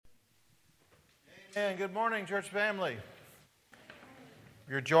And good morning, church family. If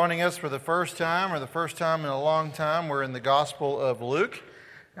you're joining us for the first time or the first time in a long time, we're in the Gospel of Luke.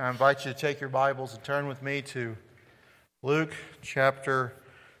 I invite you to take your Bibles and turn with me to Luke chapter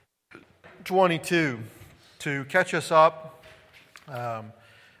 22. To catch us up,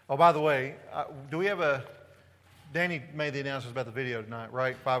 by the way, do we have Danny made the announcements about the video tonight,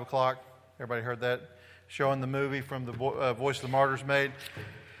 right? 5 o'clock. Everybody heard that? Showing the movie from the Voice of the Martyrs made.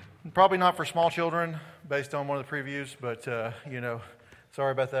 Probably not for small children, based on one of the previews, but,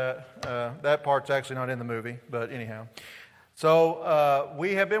 sorry about that. That part's actually not in the movie, but anyhow. So,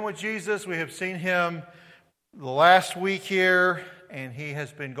 we have been with Jesus. We have seen Him the last week here, and He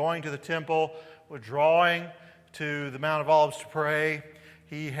has been going to the temple, withdrawing to the Mount of Olives to pray.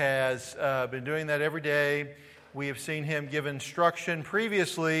 He has been doing that every day. We have seen Him give instruction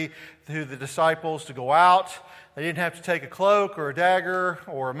previously to the disciples to go out. They didn't have to take a cloak or a dagger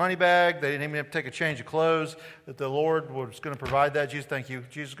or a money bag. They didn't even have to take a change of clothes. That the Lord was going to provide that. Jesus, thank you.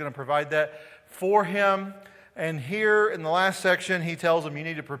 Jesus is going to provide that for him. And here in the last section, He tells them, you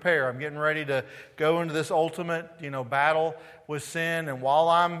need to prepare. I'm getting ready to go into this ultimate, battle with sin. And while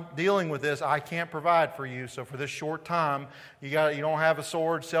I'm dealing with this, I can't provide for you. So for this short time, you don't have a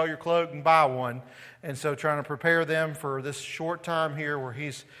sword, sell your cloak and buy one. And so trying to prepare them for this short time here where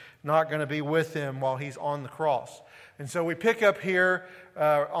He's not going to be with them while He's on the cross. And so we pick up here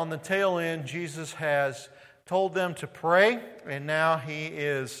on the tail end. Jesus has told them to pray, and now He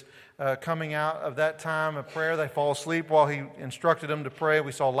is coming out of that time of prayer. They fall asleep while He instructed them to pray.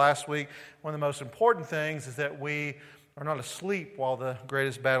 We saw last week one of the most important things is that we are not asleep while the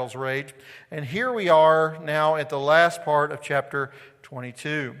greatest battles rage. And here we are now at the last part of chapter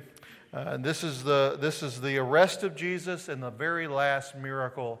 22. This is the arrest of Jesus and the very last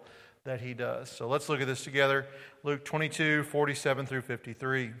miracle that He does. So let's look at this together. Luke 22, 47 through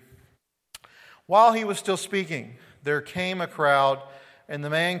 53. While He was still speaking, there came a crowd, and the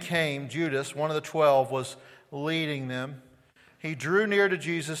man came, Judas, one of the 12, was leading them. He drew near to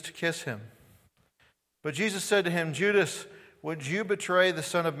Jesus to kiss Him. But Jesus said to him, Judas, would you betray the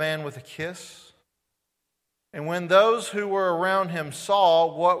Son of Man with a kiss? And when those who were around Him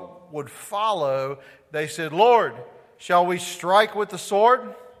saw what would follow, they said, Lord, shall we strike with the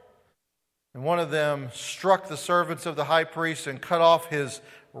sword? And one of them struck the servants of the high priest and cut off his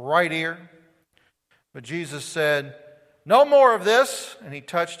right ear. But Jesus said, no more of this. And He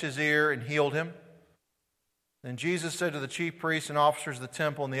touched his ear and healed him. Then Jesus said to the chief priests and officers of the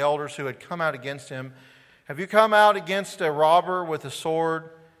temple and the elders who had come out against Him, have you come out against a robber with a sword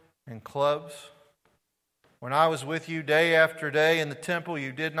and clubs? When I was with you day after day in the temple,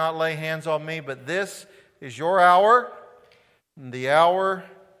 you did not lay hands on me, but this is your hour,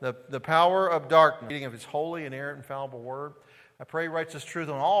 the power of darkness. Reading of His holy, inerrant, infallible word. I pray He writes this truth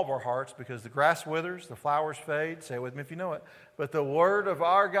on all of our hearts, because the grass withers, the flowers fade. Say it with me if you know it. But the word of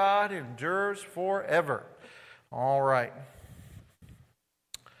our God endures forever. All right.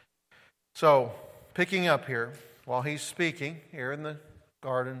 So, picking up here, while He's speaking here in the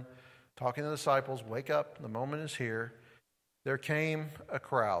garden, talking to the disciples, wake up, the moment is here. There came a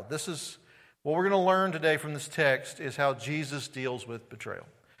crowd. This is what we're going to learn today from this text, is how Jesus deals with betrayal.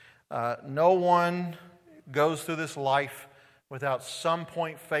 No one goes through this life without some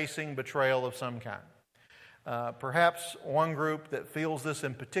point facing betrayal of some kind. Perhaps one group that feels this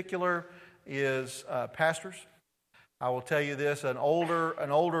in particular is pastors. I will tell you this, an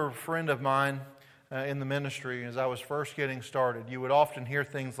older friend of mine in the ministry, as I was first getting started, you would often hear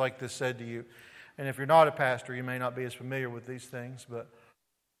things like this said to you. And if you're not a pastor, you may not be as familiar with these things, but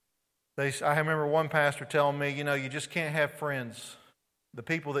I remember one pastor telling me, you just can't have friends. The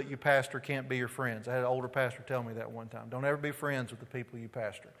people that you pastor can't be your friends. I had an older pastor tell me that one time. Don't ever be friends with the people you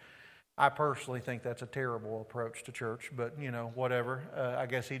pastor. I personally think that's a terrible approach to church, but, whatever. I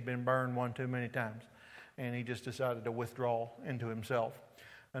guess he'd been burned one too many times, and he just decided to withdraw into himself.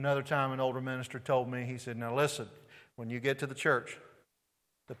 Another time, an older minister told me, he said, now listen, when you get to the church,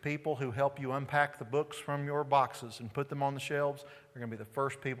 the people who help you unpack the books from your boxes and put them on the shelves are going to be the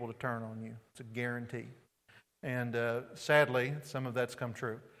first people to turn on you. It's a guarantee. And sadly, some of that's come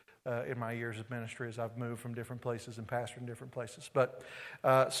true in my years of ministry as I've moved from different places and pastored in different places. But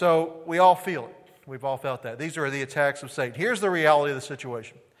so we all feel it. We've all felt that. These are the attacks of Satan. Here's the reality of the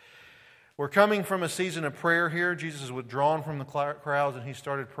situation. We're coming from a season of prayer here. Jesus is withdrawn from the crowds and He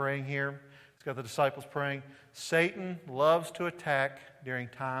started praying here. He's got the disciples praying. Satan loves to attack during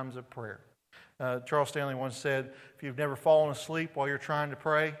times of prayer. Charles Stanley once said, if you've never fallen asleep while you're trying to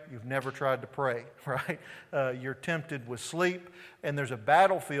pray, you've never tried to pray, right? You're tempted with sleep, and there's a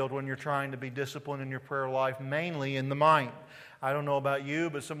battlefield when you're trying to be disciplined in your prayer life, mainly in the mind. I don't know about you,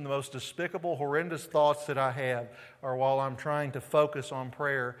 but some of the most despicable, horrendous thoughts that I have are while I'm trying to focus on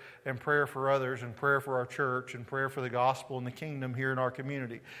prayer and prayer for others and prayer for our church and prayer for the gospel and the kingdom here in our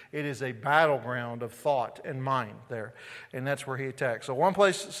community. It is a battleground of thought and mind there, and that's where he attacks. So one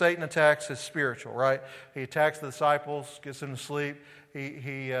place Satan attacks is spiritual, right? He attacks the disciples, gets them to sleep.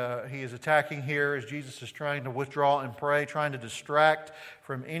 He is attacking here as Jesus is trying to withdraw and pray, trying to distract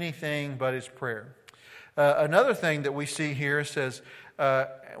from anything but his prayer. Another thing that we see here says,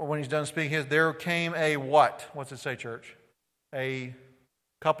 when he's done speaking, there came a what? What's it say, church? A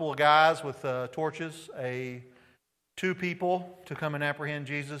couple of guys with torches, two people to come and apprehend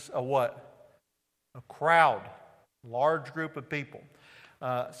Jesus. A what? A crowd, large group of people.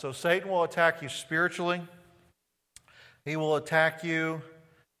 So Satan will attack you spiritually. He will attack you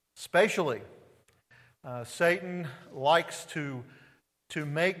spatially. Satan likes to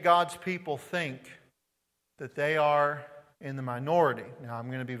make God's people think that they are in the minority. Now, I'm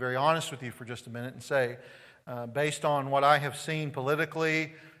going to be very honest with you for just a minute and say, based on what I have seen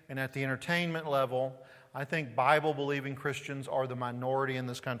politically and at the entertainment level, I think Bible-believing Christians are the minority in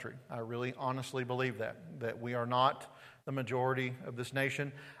this country. I really honestly believe that we are not the majority of this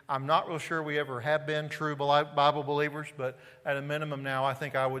nation. I'm not real sure we ever have been true Bible believers, but at a minimum now, I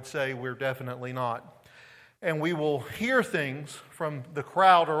think I would say we're definitely not. And we will hear things from the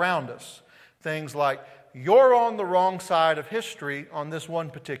crowd around us, things like, you're on the wrong side of history on this one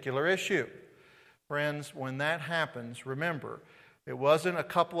particular issue. Friends, when that happens, remember, it wasn't a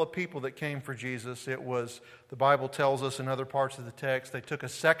couple of people that came for Jesus. It was, the Bible tells us in other parts of the text, they took a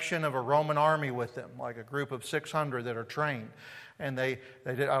section of a Roman army with them, like a group of 600 that are trained. And they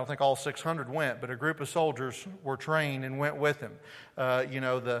did, I don't think all 600 went, but a group of soldiers were trained and went with him.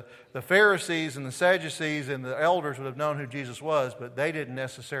 The Pharisees and the Sadducees and the elders would have known who Jesus was, but they didn't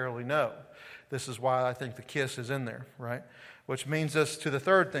necessarily know. This is why I think the kiss is in there, right? Which means us to the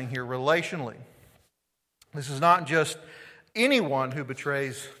third thing here, relationally. This is not just anyone who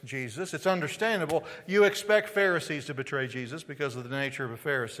betrays Jesus. It's understandable. You expect Pharisees to betray Jesus because of the nature of a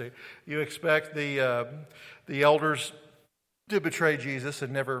Pharisee. You expect the elders to betray Jesus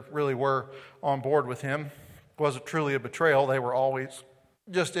and never really were on board with him. It wasn't truly a betrayal. They were always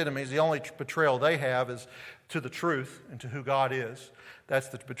just enemies. The only betrayal they have is to the truth and to who God is. That's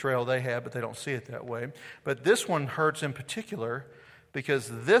the betrayal they have, but they don't see it that way. But this one hurts in particular because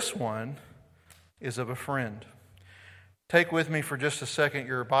this one is of a friend. Take with me for just a second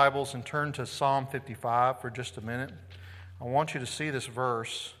your Bibles and turn to Psalm 55 for just a minute. I want you to see this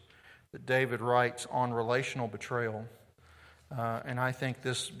verse that David writes on relational betrayal. And I think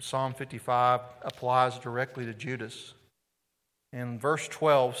this Psalm 55 applies directly to Judas. And verse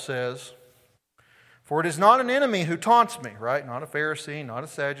 12 says, "For it is not an enemy who taunts me," right? Not a Pharisee, not a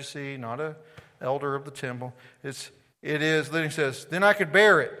Sadducee, not an elder of the temple. It is, then he says, "Then I could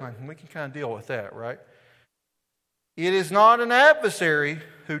bear it." We can kind of deal with that, right? "It is not an adversary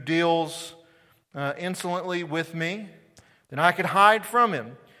who deals insolently with me, then I could hide from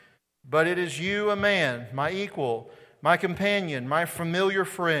him. But it is you, a man, my equal, my companion, my familiar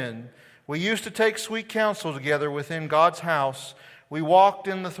friend. We used to take sweet counsel together within God's house. We walked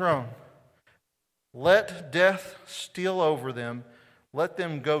in the throne. Let death steal over them. Let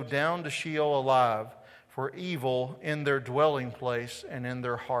them go down to Sheol alive, for evil in their dwelling place and in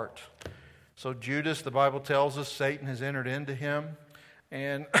their heart." So Judas, the Bible tells us, Satan has entered into him,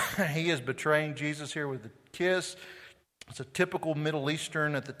 and he is betraying Jesus here with a kiss. It's a typical Middle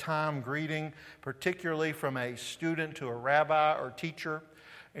Eastern at the time greeting, particularly from a student to a rabbi or teacher.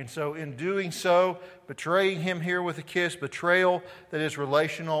 And so in doing so, betraying him here with a kiss, betrayal that is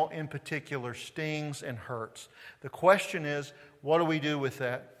relational in particular stings and hurts. The question is, what do we do with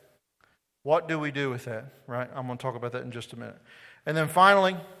that? What do we do with that? Right? I'm going to talk about that in just a minute. And then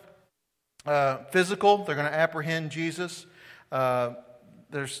finally, physical. They're going to apprehend Jesus.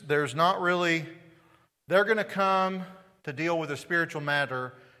 There's not really. They're going to come to deal with a spiritual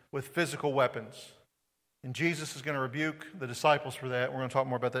matter with physical weapons. And Jesus is going to rebuke the disciples for that. We're going to talk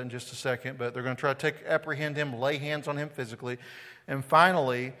more about that in just a second. But they're going to try to apprehend him, lay hands on him physically. And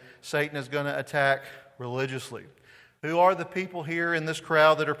finally, Satan is going to attack religiously. Who are the people here in this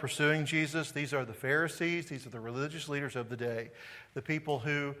crowd that are pursuing Jesus? These are the Pharisees. These are the religious leaders of the day. The people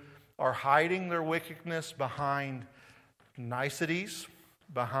who are hiding their wickedness behind niceties,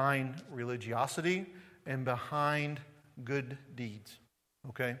 behind religiosity, and behind good deeds.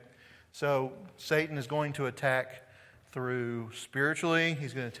 Okay? So Satan is going to attack through spiritually,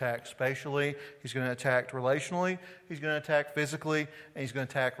 he's going to attack spatially, he's going to attack relationally, he's going to attack physically, and he's going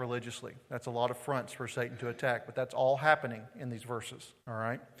to attack religiously. That's a lot of fronts for Satan to attack, but that's all happening in these verses. All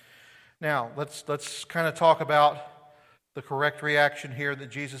right? Now, let's kind of talk about the correct reaction here that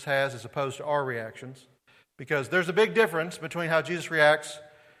Jesus has as opposed to our reactions. Because there's a big difference between how Jesus reacts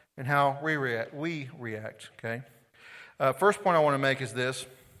and how we react. Okay? First point I want to make is this.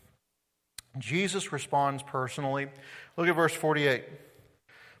 Jesus responds personally. Look at verse 48.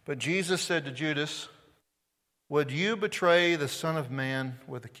 But Jesus said to Judas, "Would you betray the Son of Man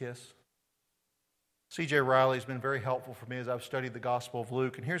with a kiss?" C.J. Riley has been very helpful for me as I've studied the Gospel of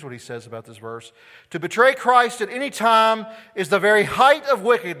Luke. And here's what he says about this verse. To betray Christ at any time is the very height of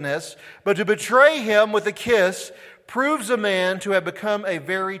wickedness, but to betray Him with a kiss proves a man to have become a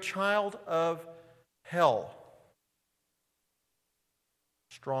very child of hell.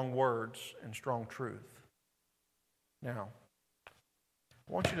 Strong words and strong truth. Now,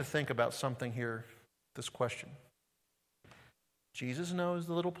 I want you to think about something here, this question. Jesus knows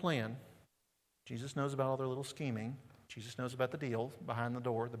the little plan. Jesus knows about all their little scheming. Jesus knows about the deals behind the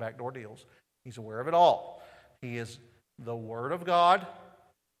door, the back door deals. He's aware of it all. He is the Word of God,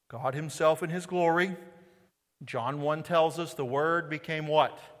 God Himself in His glory. John 1 tells us the Word became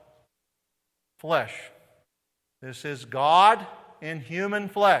what? Flesh. This is God in human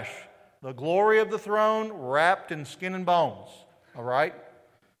flesh. The glory of the throne wrapped in skin and bones. All right?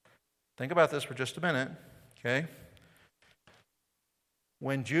 Think about this for just a minute. Okay?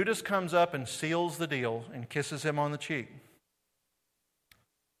 When Judas comes up and seals the deal and kisses him on the cheek,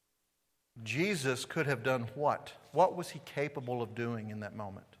 Jesus could have done what? What was He capable of doing in that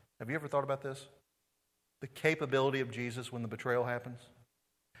moment? Have you ever thought about this? The capability of Jesus when the betrayal happens?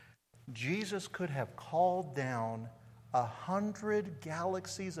 Jesus could have called down 100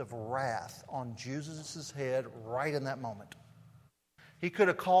 galaxies of wrath on Jesus' head right in that moment. He could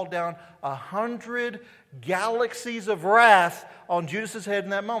have called down 100 galaxies of wrath on Judas' head in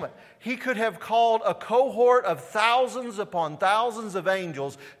that moment. He could have called a cohort of thousands upon thousands of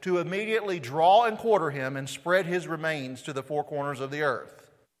angels to immediately draw and quarter Him and spread His remains to the four corners of the earth.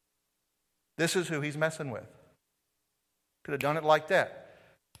 This is who He's messing with. Could have done it like that.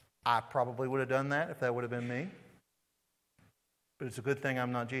 I probably would have done that if that would have been me. But it's a good thing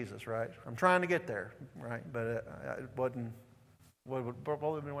I'm not Jesus, right? I'm trying to get there, right? But it wasn't. Would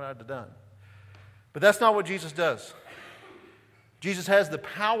probably have been what I'd have done. But that's not what Jesus does. Jesus has the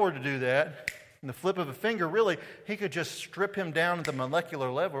power to do that. In the flip of a finger, really, He could just strip him down at the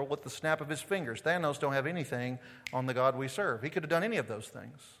molecular level with the snap of His fingers. Thanos don't have anything on the God we serve. He could have done any of those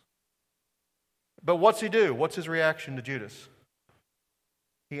things. But what's He do? What's His reaction to Judas?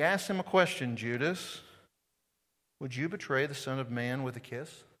 He asks him a question, Judas, would you betray the Son of Man with a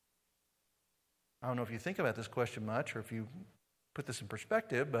kiss? I don't know if you think about this question much or if you put this in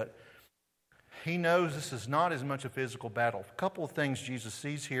perspective, but He knows this is not as much a physical battle. A couple of things Jesus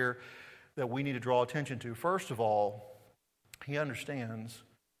sees here that we need to draw attention to. First of all, He understands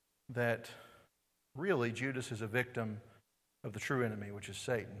that really Judas is a victim of the true enemy, which is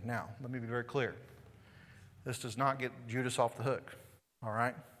Satan. Now, let me be very clear. This does not get Judas off the hook, all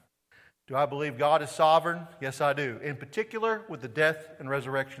right? Do I believe God is sovereign? Yes, I do. In particular, with the death and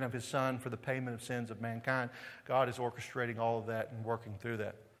resurrection of His Son for the payment of sins of mankind, God is orchestrating all of that and working through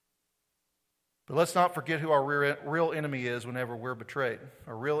that. But let's not forget who our real enemy is whenever we're betrayed.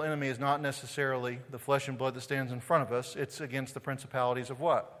 Our real enemy is not necessarily the flesh and blood that stands in front of us. It's against the principalities of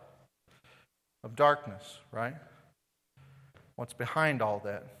what? Of darkness, right? What's behind all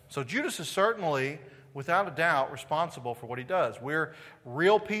that? So Judas is certainly, without a doubt, responsible for what he does. We're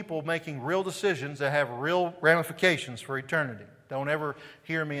real people making real decisions that have real ramifications for eternity. Don't ever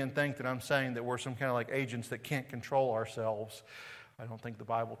hear me and think that I'm saying that we're some kind of like agents that can't control ourselves. I don't think the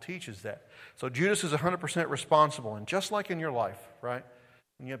Bible teaches that. So Judas is 100% responsible. And just like in your life, right?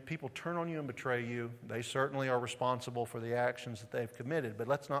 When you have people turn on you and betray you, they certainly are responsible for the actions that they've committed. But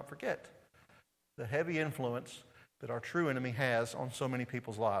let's not forget the heavy influence that our true enemy has on so many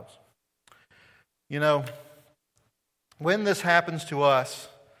people's lives. You know, when this happens to us,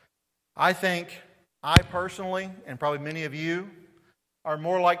 I think I personally, and probably many of you, are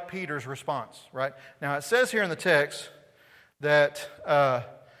more like Peter's response, right? Now, it says here in the text that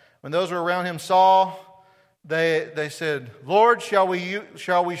when those who were around him saw, they said, Lord, shall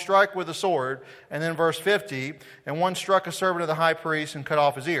we strike with a sword? And then verse 50, and one struck a servant of the high priest and cut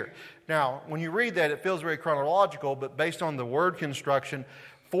off his ear. Now, when you read that, it feels very chronological, but based on the word construction,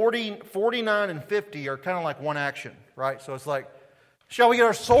 49 and 50 are kind of like one action, right? So it's like, shall we get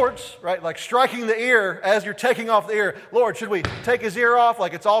our swords, right? Like striking the ear as you're taking off the ear. Lord, should we take his ear off?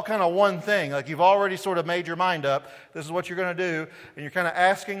 Like it's all kind of one thing. Like you've already sort of made your mind up. This is what you're going to do. And you're kind of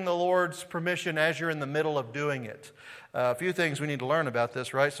asking the Lord's permission as you're in the middle of doing it. A few things we need to learn about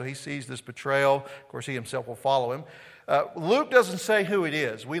this, right? So he sees this betrayal. Of course, he himself will follow him. Luke doesn't say who it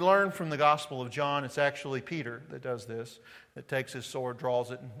is. We learn from the Gospel of John it's actually Peter that does this, that takes his sword,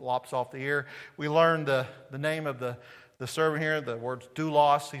 draws it, and lops off the ear. We learn the name of the servant here, the word's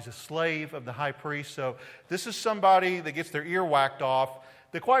doulos. He's a slave of the high priest. So this is somebody that gets their ear whacked off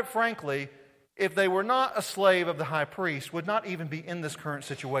that, quite frankly, if they were not a slave of the high priest, would not even be in this current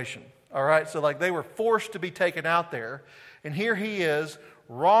situation. All right? So like they were forced to be taken out there. And here he is,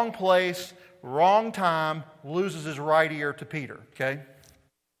 wrong place, wrong time, loses his right ear to Peter. Okay?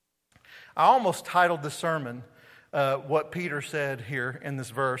 I almost titled the sermon what Peter said here in this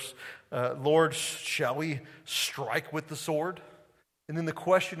verse. Lord, shall we strike with the sword? And then the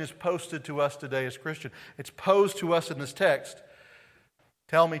question is posted to us today as Christians. It's posed to us in this text.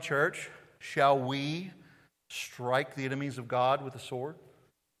 Tell me, church, shall we strike the enemies of God with the sword?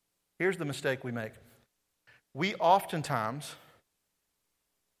 Here's the mistake we make. We oftentimes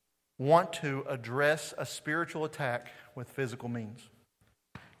want to address a spiritual attack with physical means.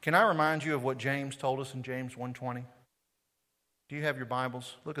 Can I remind you of what James told us in James 1:20? Do you have your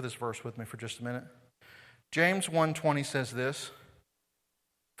Bibles? Look at this verse with me for just a minute. James 1:20 says this,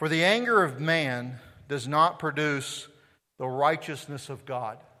 "For the anger of man does not produce the righteousness of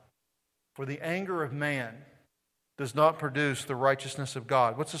God." For the anger of man does not produce the righteousness of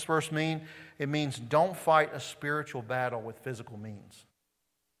God. What's this verse mean? It means don't fight a spiritual battle with physical means.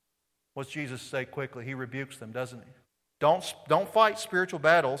 What's Jesus say quickly? He rebukes them, doesn't he? Don't fight spiritual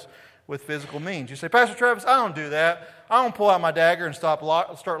battles with physical means. You say, Pastor Travis, I don't do that. I don't pull out my dagger and start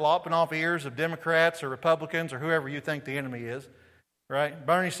lopping off ears of Democrats or Republicans or whoever you think the enemy is. Right?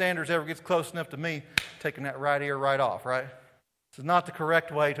 Bernie Sanders ever gets close enough to me, taking that right ear right off, right? This is not the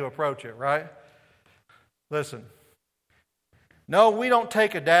correct way to approach it, right? Listen. No, we don't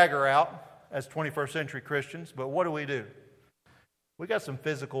take a dagger out as 21st century Christians, but what do? We got some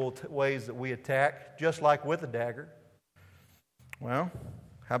physical ways that we attack, just like with a dagger. Well,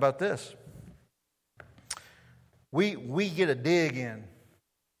 how about this? We get a dig in.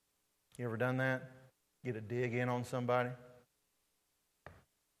 You ever done that? Get a dig in on somebody?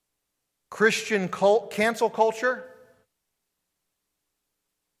 Christian cancel culture?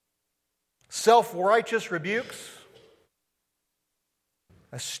 Self-righteous rebukes?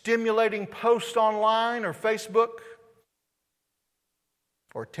 A stimulating post online or Facebook?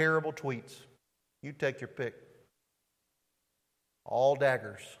 Or terrible tweets? You take your pick. All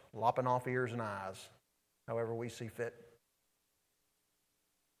daggers, lopping off ears and eyes, however we see fit.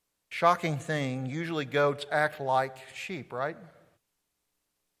 Shocking thing, usually goats act like sheep, right?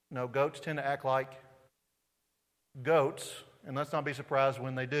 No, goats tend to act like goats, and let's not be surprised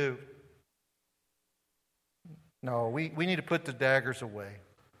when they do. No, we need to put the daggers away.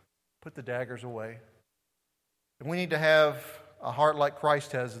 Put the daggers away. And we need to have a heart like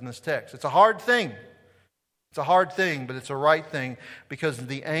Christ has in this text. It's a hard thing. It's a hard thing, but it's a right thing because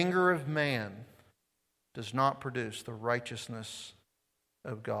the anger of man does not produce the righteousness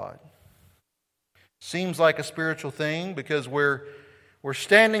of God. Seems like a spiritual thing because we're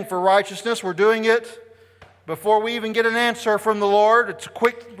standing for righteousness. We're doing it before we even get an answer from the Lord. It's a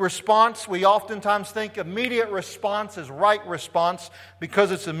quick response. We oftentimes think immediate response is right response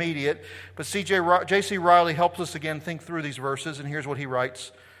because it's immediate. But J.C. Riley helps us again think through these verses, and here's what he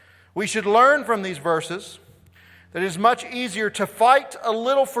writes. We should learn from these verses that it is much easier to fight a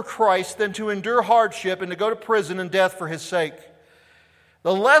little for Christ than to endure hardship and to go to prison and death for His sake.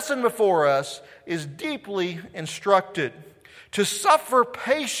 The lesson before us is deeply instructed. To suffer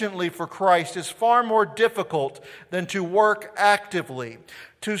patiently for Christ is far more difficult than to work actively.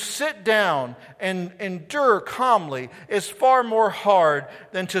 To sit down and endure calmly is far more hard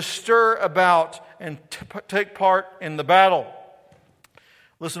than to stir about and take part in the battle.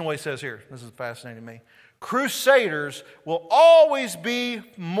 Listen to what he says here. This is fascinating to me. Crusaders will always be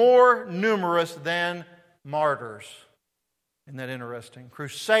more numerous than martyrs. Isn't that interesting?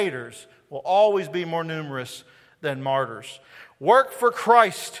 Crusaders will always be more numerous than martyrs. Work for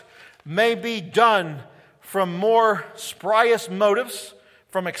Christ may be done from more spurious motives,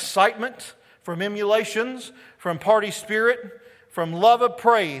 from excitement, from emulations, from party spirit, from love of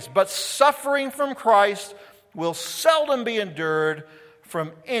praise. But suffering from Christ will seldom be endured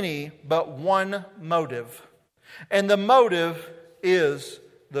from any but one motive. And the motive is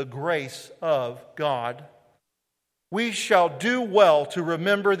the grace of God. We shall do well to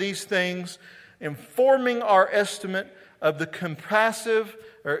remember these things, informing our estimate of the comparative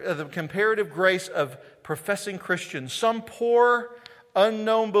grace of professing Christians. Some poor,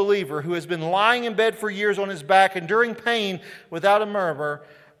 unknown believer who has been lying in bed for years on his back, enduring pain without a murmur,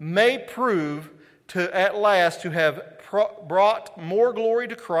 may prove at last to have brought more glory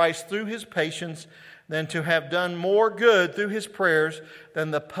to Christ through his patience than to have done more good through his prayers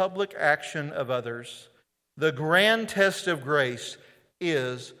than the public action of others. The grand test of grace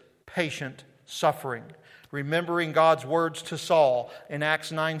is patient suffering. Remembering God's words to Saul in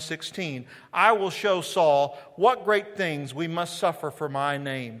Acts 9:16, I will show Saul what great things we must suffer for my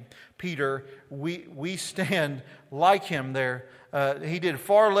name. Peter, we stand like him there. He did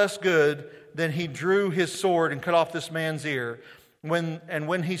far less good than he drew his sword and cut off this man's ear.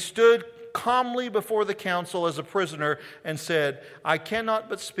 When he stood calmly before the council as a prisoner and said, I cannot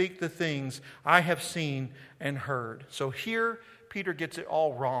but speak the things I have seen and heard. So here, Peter gets it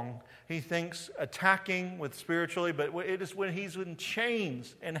all wrong. He thinks attacking with spiritually, but it is when he's in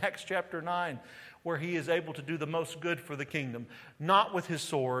chains in Acts chapter 9 where he is able to do the most good for the kingdom. Not with his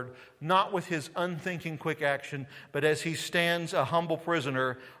sword, not with his unthinking quick action, but as he stands a humble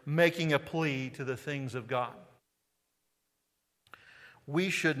prisoner making a plea to the things of God. We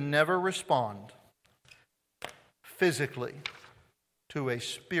should never respond physically to a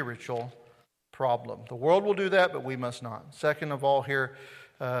spiritual problem. The world will do that, but we must not. Third of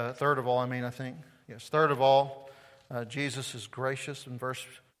all, Jesus is gracious in verse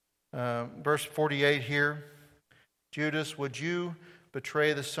 48 here. Judas, would you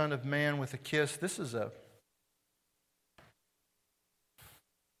betray the Son of Man with a kiss? This is a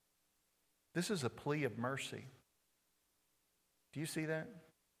plea of mercy. Do you see that?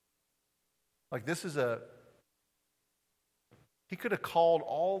 He could have called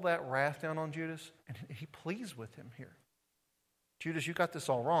all that wrath down on Judas, and he pleads with him here. Judas, you got this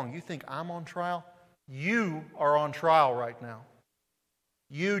all wrong. You think I'm on trial? You are on trial right now.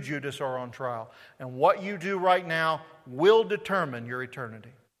 You, Judas, are on trial. And what you do right now will determine your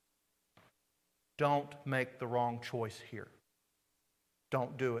eternity. Don't make the wrong choice here.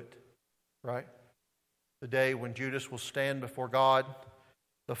 Don't do it. Right? The day when Judas will stand before God,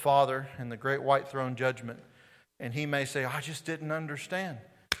 the Father, in the great white throne judgment, and he may say, I just didn't understand.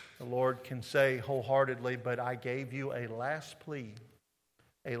 The Lord can say wholeheartedly, but I gave you a last plea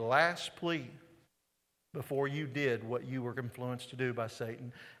before you did what you were influenced to do by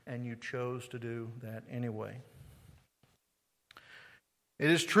Satan, and you chose to do that anyway.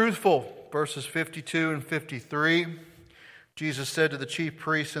 It is truthful, verses 52 and 53. Jesus said to the chief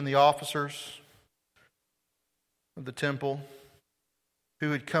priests and the officers of the temple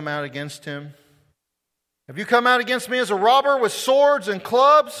who had come out against him, have you come out against me as a robber with swords and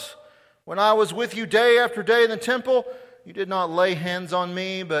clubs? When I was with you day after day in the temple, you did not lay hands on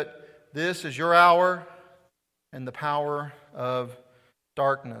me, but this is your hour and the power of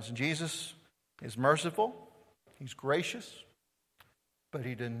darkness. Jesus is merciful, He's gracious, but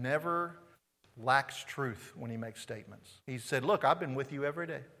He never lacks truth when He makes statements. He said, look, I've been with you every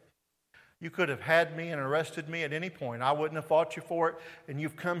day. You could have had me and arrested me at any point. I wouldn't have fought you for it. And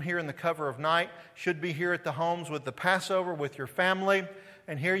you've come here in the cover of night, should be here at the homes with the Passover, with your family.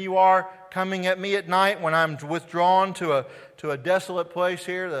 And here you are coming at me at night when I'm withdrawn to a desolate place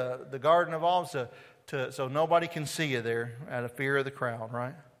here, the Garden of Olives, so nobody can see you there out of fear of the crowd,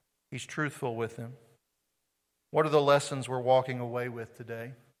 right? He's truthful with them. What are the lessons we're walking away with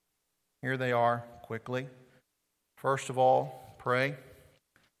today? Here they are, quickly. First of all, pray.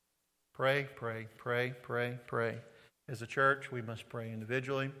 Pray, pray, pray, pray, pray. As a church, we must pray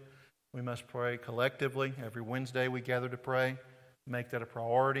individually. We must pray collectively. Every Wednesday we gather to pray. Make that a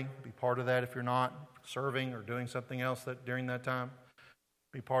priority. Be part of that if you're not serving or doing something else during that time.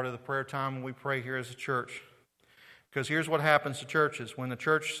 Be part of the prayer time when we pray here as a church. Because here's what happens to churches. When the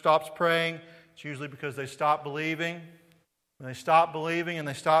church stops praying, it's usually because they stop believing. When they stop believing and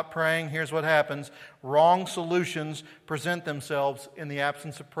they stop praying, here's what happens. Wrong solutions present themselves in the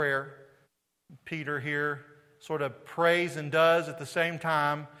absence of prayer. Peter here sort of prays and does at the same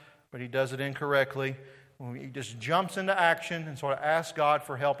time, but he does it incorrectly. He just jumps into action and sort of asks God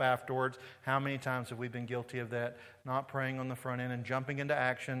for help afterwards. How many times have we been guilty of that? Not praying on the front end and jumping into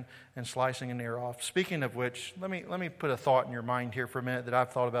action and slicing an ear off. Speaking of which, let me put a thought in your mind here for a minute that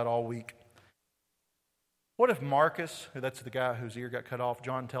I've thought about all week. What if Marcus, that's the guy whose ear got cut off,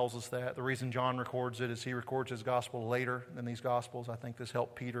 John tells us that. The reason John records it is he records his gospel later than these gospels. I think this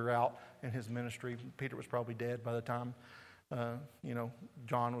helped Peter out in his ministry. Peter was probably dead by the time,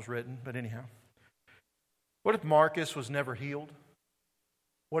 John was written. But anyhow. What if Marcus was never healed?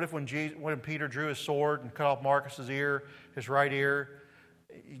 What if when Peter drew his sword and cut off Marcus's ear, his right ear,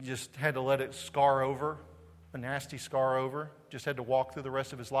 he just had to let it scar over, a nasty scar over, just had to walk through the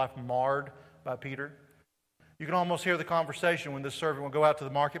rest of his life marred by Peter? You can almost hear the conversation when this servant would go out to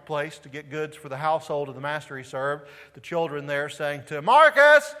the marketplace to get goods for the household of the master he served. The children there saying to him,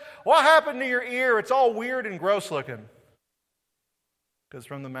 Marcus, what happened to your ear? It's all weird and gross looking. Because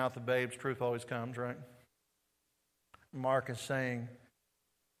from the mouth of babes, truth always comes, right? Mark is saying,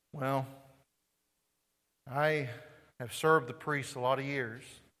 well, I have served the priests a lot of years,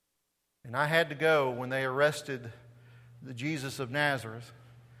 and I had to go when they arrested the Jesus of Nazareth.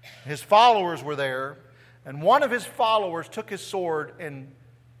 His followers were there, and one of his followers took his sword and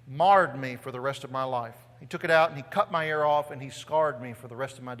marred me for the rest of my life. He took it out and he cut my ear off and he scarred me for the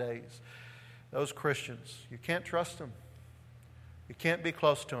rest of my days. Those Christians, you can't trust them. You can't be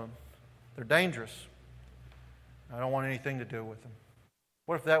close to them. They're dangerous. I don't want anything to do with them.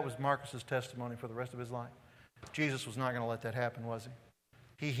 What if that was Marcus's testimony for the rest of his life? Jesus was not going to let that happen, was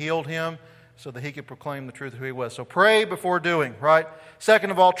he? He healed him so that he could proclaim the truth of who he was. So pray before doing, right?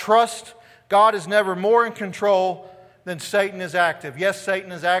 Second of all, trust. God is never more in control than Satan is active. Yes,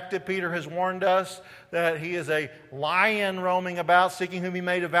 Satan is active. Peter has warned us that he is a lion roaming about, seeking whom he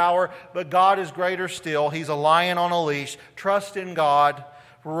may devour. But God is greater still. He's a lion on a leash. Trust in God.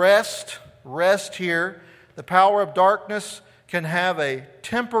 Rest here. The power of darkness can have a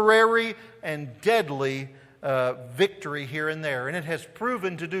temporary and deadly victory here and there. And it has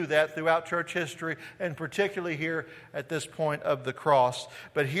proven to do that throughout church history, and particularly here at this point of the cross.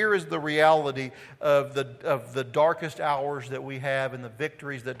 But here is the reality of the darkest hours that we have and the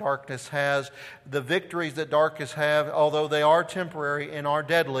victories that darkness has. The victories that darkness have, although they are temporary and are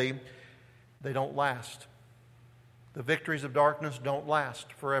deadly, they don't last. The victories of darkness don't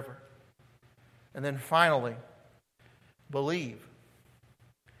last forever. And then finally, believe.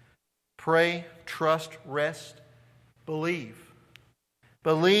 Pray, trust, rest, believe.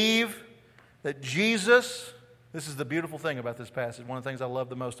 Believe that Jesus, this is the beautiful thing about this passage, one of the things I love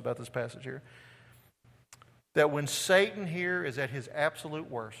the most about this passage here, that when Satan here is at his absolute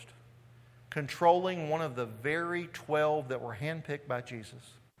worst, controlling one of the very 12 that were handpicked by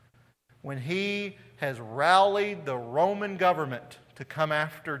Jesus, when he has rallied the Roman government to come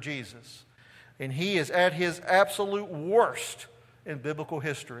after Jesus, and he is at his absolute worst in biblical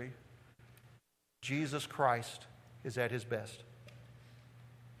history, Jesus Christ is at his best.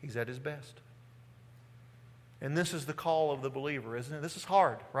 He's at his best. And this is the call of the believer, isn't it? This is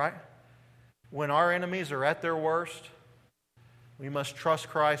hard, right? When our enemies are at their worst, we must trust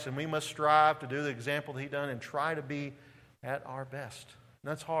Christ and we must strive to do the example that He done and try to be at our best.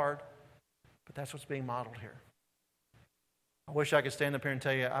 And that's hard, but that's what's being modeled here. I wish I could stand up here and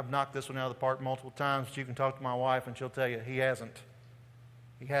tell you I've knocked this one out of the park multiple times, but you can talk to my wife and she'll tell you he hasn't.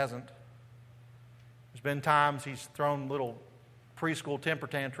 He hasn't. There's been times he's thrown little preschool temper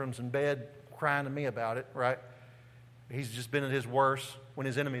tantrums in bed crying to me about it, right? He's just been at his worst when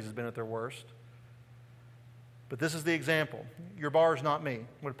his enemies have been at their worst. But this is the example. Your bar is not me.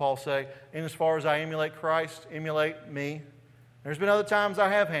 What did Paul say? In as far as I emulate Christ, emulate me. There's been other times I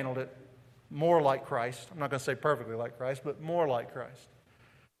have handled it more like Christ. I'm not going to say perfectly like Christ, but more like Christ.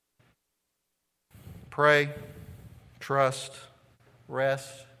 Pray, trust,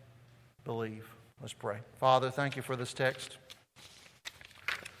 rest, believe. Let's pray. Father, thank you for this text.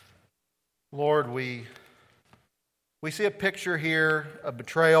 Lord, we see a picture here of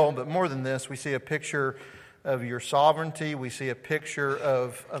betrayal, but more than this, we see a picture of your sovereignty. We see a picture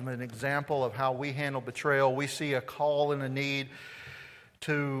of an example of how we handle betrayal. We see a call and a need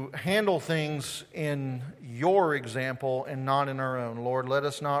to handle things in your example and not in our own. Lord, let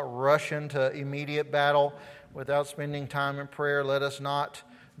us not rush into immediate battle without spending time in prayer. Let us not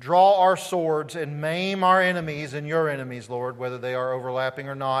draw our swords and maim our enemies and your enemies, Lord, whether they are overlapping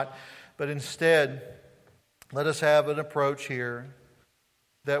or not. But instead, let us have an approach here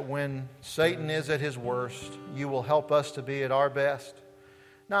that when Satan is at his worst, you will help us to be at our best.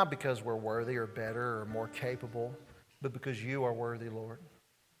 Not because we're worthy or better or more capable, but because you are worthy, Lord.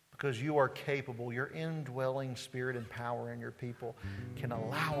 Because you are capable. Your indwelling spirit and power in your people can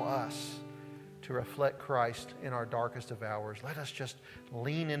allow us to reflect Christ in our darkest of hours. Let us just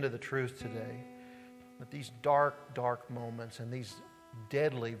lean into the truth today that these dark, dark moments and these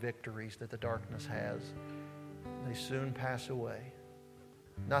deadly victories that the darkness has, they soon pass away.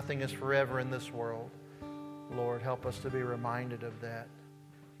 Nothing is forever in this world. Lord, help us to be reminded of that.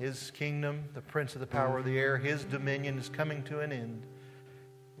 His kingdom, the prince of the power of the air, His dominion is coming to an end.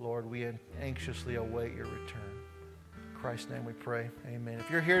 Lord, we anxiously await your return. In Christ's name we pray. Amen. If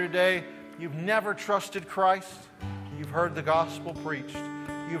you're here today, you've never trusted Christ, you've heard the gospel preached,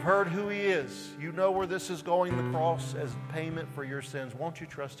 you've heard who He is, you know where this is going, the cross as payment for your sins. Won't you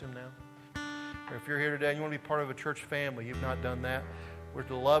trust Him now? Or if you're here today and you want to be part of a church family, you've not done that, we're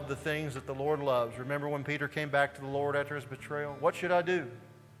to love the things that the Lord loves. Remember when Peter came back to the Lord after his betrayal? What should I do?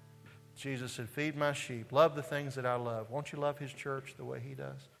 Jesus said, feed my sheep. Love the things that I love. Won't you love His church the way He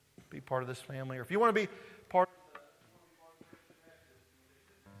does? Be part of this family. Or if you want to be part of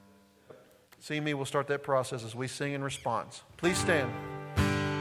See Me will start that process as we sing in response. Please stand.